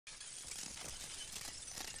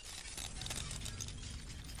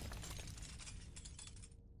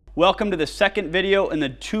Welcome to the second video in the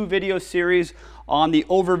 2-video series on the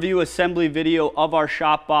overview assembly video of our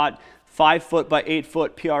ShopBot 5' by 8'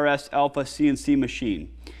 PRSAlpha CNC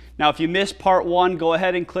machine. Now if you missed part 1, go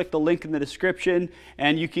ahead and click the link in the description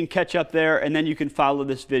and you can catch up there, and then you can follow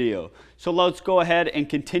this video. So let's go ahead and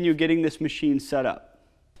continue getting this machine set up.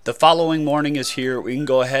 The following morning is here. We can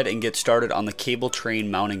go ahead and get started on the cable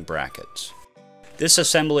train mounting brackets. This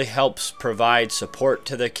assembly helps provide support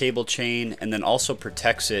to the cable chain and then also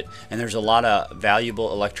protects it, and there's a lot of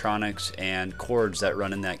valuable electronics and cords that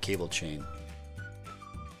run in that cable chain.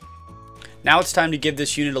 Now it's time to give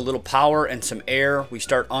this unit a little power and some air. We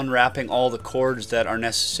start unwrapping all the cords that are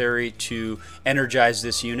necessary to energize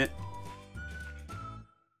this unit.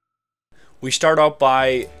 We start out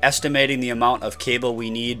by estimating the amount of cable we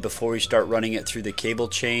need before we start running it through the cable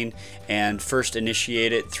chain, and first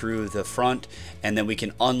initiate it through the front, and then we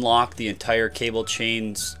can unlock the entire cable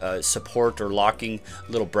chain's support or locking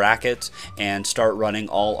little brackets and start running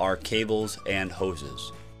all our cables and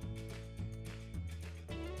hoses.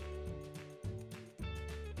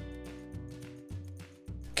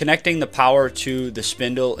 Connecting the power to the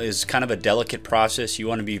spindle is kind of a delicate process. You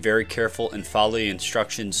want to be very careful and follow the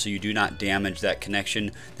instructions so you do not damage that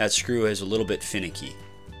connection. That screw is a little bit finicky.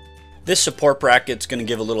 This support bracket is going to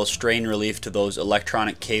give a little strain relief to those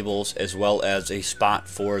electronic cables, as well as a spot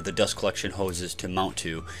for the dust collection hoses to mount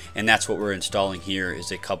to, and that's what we're installing here,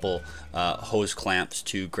 is a couple hose clamps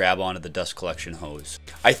to grab onto the dust collection hose.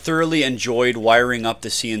 I thoroughly enjoyed wiring up the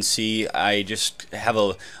CNC. I just have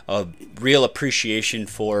a real appreciation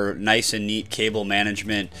for nice and neat cable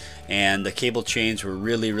management, and the cable chains were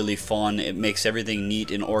really fun. It makes everything neat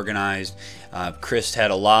and organized. Chris had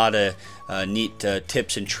a lot of neat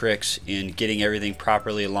tips and tricks in getting everything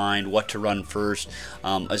properly aligned, what to run first,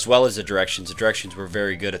 as well as the directions. The directions were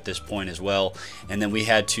very good at this point as well. And then we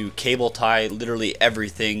had to cable tie literally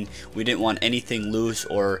everything. We didn't want anything loose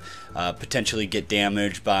or potentially get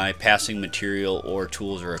damaged by passing material or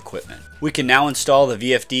tools or equipment. We can now install the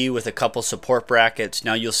VFD with a couple support brackets.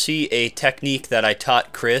 Now you'll see a technique that I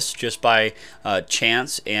taught Chris just by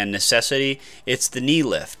chance and necessity. It's the knee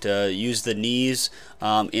lift. Use the knees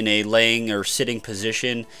in a laying or sitting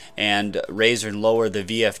position and raise and lower the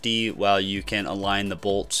VFD while you can align the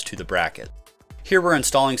bolts to the bracket. Here we're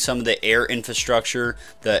installing some of the air infrastructure.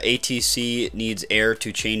 The ATC needs air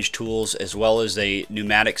to change tools, as well as a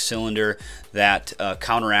pneumatic cylinder that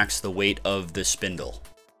counteracts the weight of the spindle.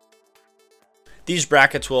 These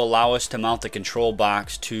brackets will allow us to mount the control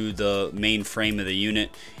box to the main frame of the unit.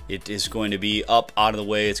 It is going to be up out of the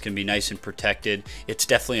way. It's going to be nice and protected. It's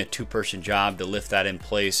definitely a two-person job to lift that in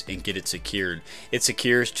place and get it secured. It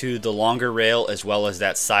secures to the longer rail as well as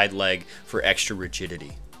that side leg for extra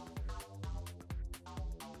rigidity.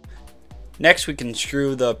 Next, we can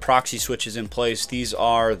screw the proxy switches in place. These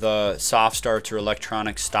are the soft starts or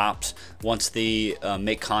electronic stops. Once they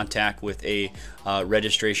make contact with a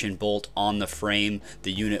registration bolt on the frame,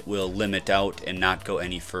 the unit will limit out and not go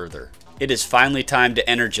any further. It is finally time to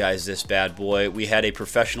energize this bad boy. We had a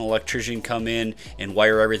professional electrician come in and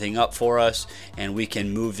wire everything up for us, and we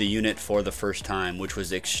can move the unit for the first time, which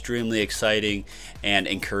was extremely exciting and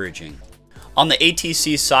encouraging. On the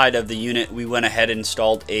ATC side of the unit, we went ahead and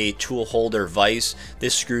installed a tool holder vise.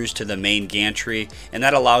 This screws to the main gantry, and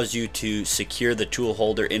that allows you to secure the tool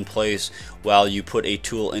holder in place while you put a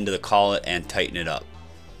tool into the collet and tighten it up.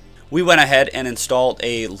 We went ahead and installed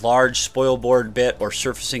a large spoil board bit or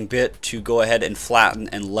surfacing bit to go ahead and flatten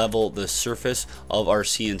and level the surface of our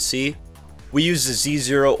CNC. We use the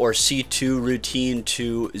Z0 or C2 routine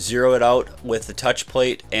to zero it out with the touch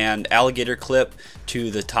plate and alligator clip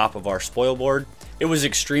to the top of our spoil board. It was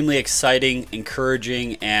extremely exciting,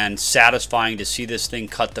 encouraging, and satisfying to see this thing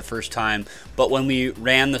cut the first time. But when we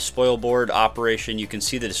ran the spoil board operation, you can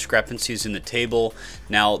see the discrepancies in the table.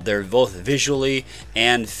 Now they're both visually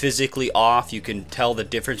and physically off. You can tell the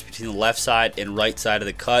difference between the left side and right side of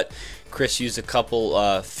the cut. Chris used a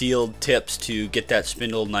couple field tips to get that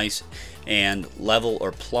spindle nice and level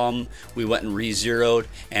or plumb. We went and re-zeroed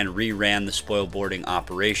and re-ran the spoil boarding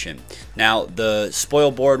operation. Now the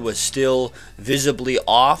spoil board was still visibly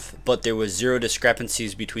off, but there was zero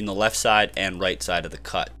discrepancies between the left side and right side of the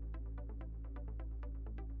cut.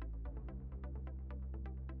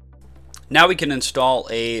 Now we can install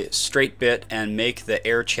a straight bit and make the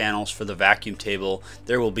air channels for the vacuum table.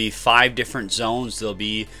 There will be 5 different zones. There'll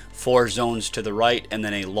be 4 zones to the right and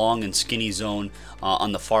then a long and skinny zone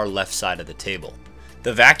on the far left side of the table.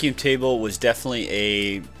 The vacuum table was definitely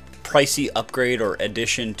a pricey upgrade or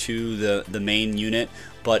addition to the main unit.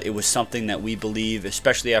 but it was something that we believe,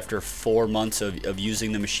 especially after 4 months of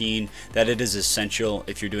using the machine, that it is essential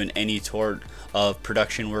if you're doing any sort of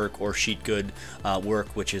production work or sheet good work,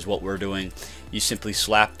 which is what we're doing. You simply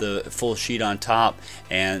slap the full sheet on top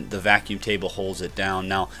and the vacuum table holds it down.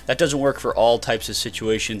 Now, that doesn't work for all types of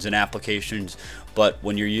situations and applications, but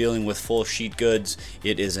when you're dealing with full sheet goods,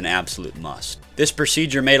 it is an absolute must. This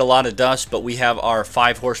procedure made a lot of dust, but we have our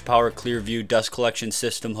 5 horsepower Clearview dust collection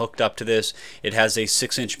system hooked up to this. It has a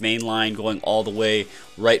 6-inch main line going all the way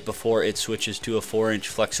right before it switches to a 4-inch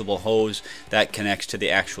flexible hose that connects to the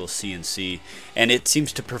actual CNC, and it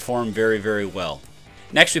seems to perform very, very well.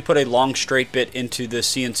 Next, we put a long straight bit into the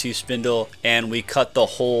CNC spindle and we cut the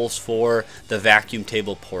holes for the vacuum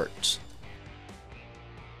table ports.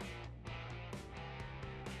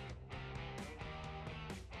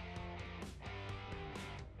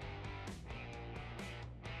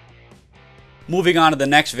 Moving on to the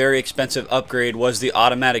next very expensive upgrade was the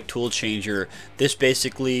automatic tool changer. This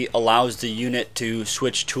basically allows the unit to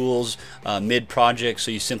switch tools mid-project,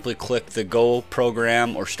 so you simply click the go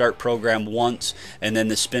program or start program once, and then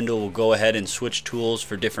the spindle will go ahead and switch tools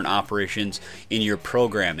for different operations in your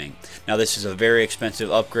programming. Now, this is a very expensive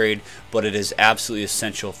upgrade, but it is absolutely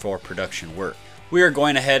essential for production work. We are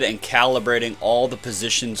going ahead and calibrating all the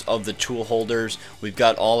positions of the tool holders. We've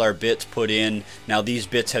got all our bits put in. Now, these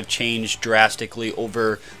bits have changed drastically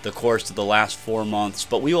over the course of the last 4 months,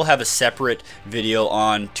 but we will have a separate video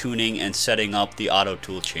on tuning and setting up the auto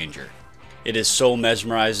tool changer. It is so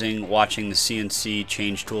mesmerizing watching the CNC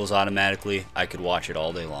change tools automatically. I could watch it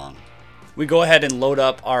all day long. We go ahead and load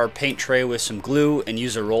up our paint tray with some glue and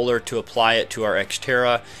use a roller to apply it to our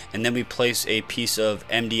Xterra, and then we place a piece of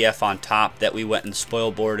MDF on top that we went and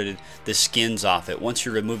spoil boarded the skins off it. Once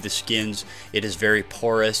you remove the skins, it is very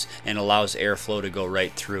porous and allows airflow to go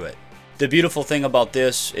right through it. The beautiful thing about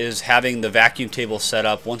this is having the vacuum table set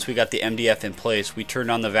up. Once we got the MDF in place, we turned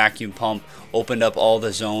on the vacuum pump, opened up all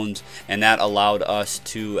the zones, and that allowed us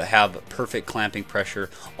to have perfect clamping pressure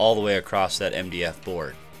all the way across that MDF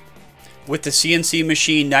board. With the CNC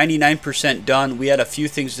machine 99% done, we had a few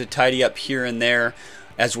things to tidy up here and there,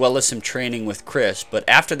 as well as some training with Chris. But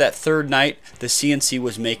after that 3rd night, the CNC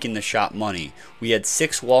was making the shop money. We had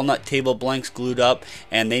 6 walnut table blanks glued up,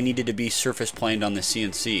 and they needed to be surface planed on the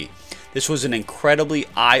CNC. This was an incredibly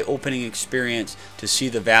eye-opening experience to see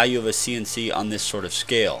the value of a CNC on this sort of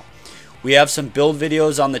scale. We have some build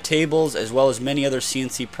videos on the tables as well as many other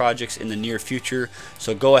CNC projects in the near future,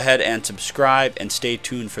 so go ahead and subscribe and stay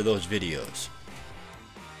tuned for those videos.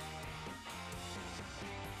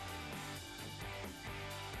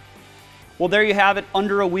 Well, there you have it,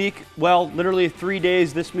 under a week, well, literally 3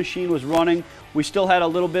 days this machine was running. We still had a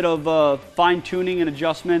little bit of fine tuning and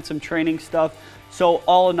adjustments, some training stuff. So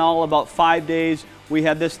all in all, about 5 days, we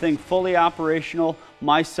had this thing fully operational,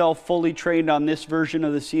 myself fully trained on this version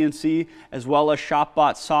of the CNC, as well as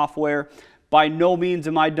ShopBot software. By no means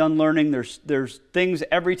am I done learning. There's things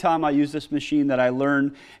every time I use this machine that I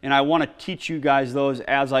learn, and I want to teach you guys those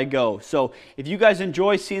as I go. So if you guys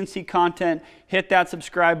enjoy CNC content, hit that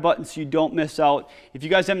subscribe button so you don't miss out. If you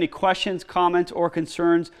guys have any questions, comments, or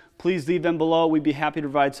concerns, please leave them below. We'd be happy to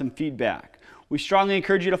provide some feedback. We strongly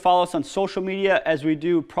encourage you to follow us on social media as we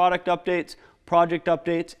do product updates, project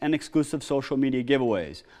updates, and exclusive social media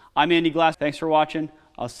giveaways. I'm Andy Glass. Thanks for watching.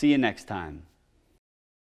 I'll see you next time.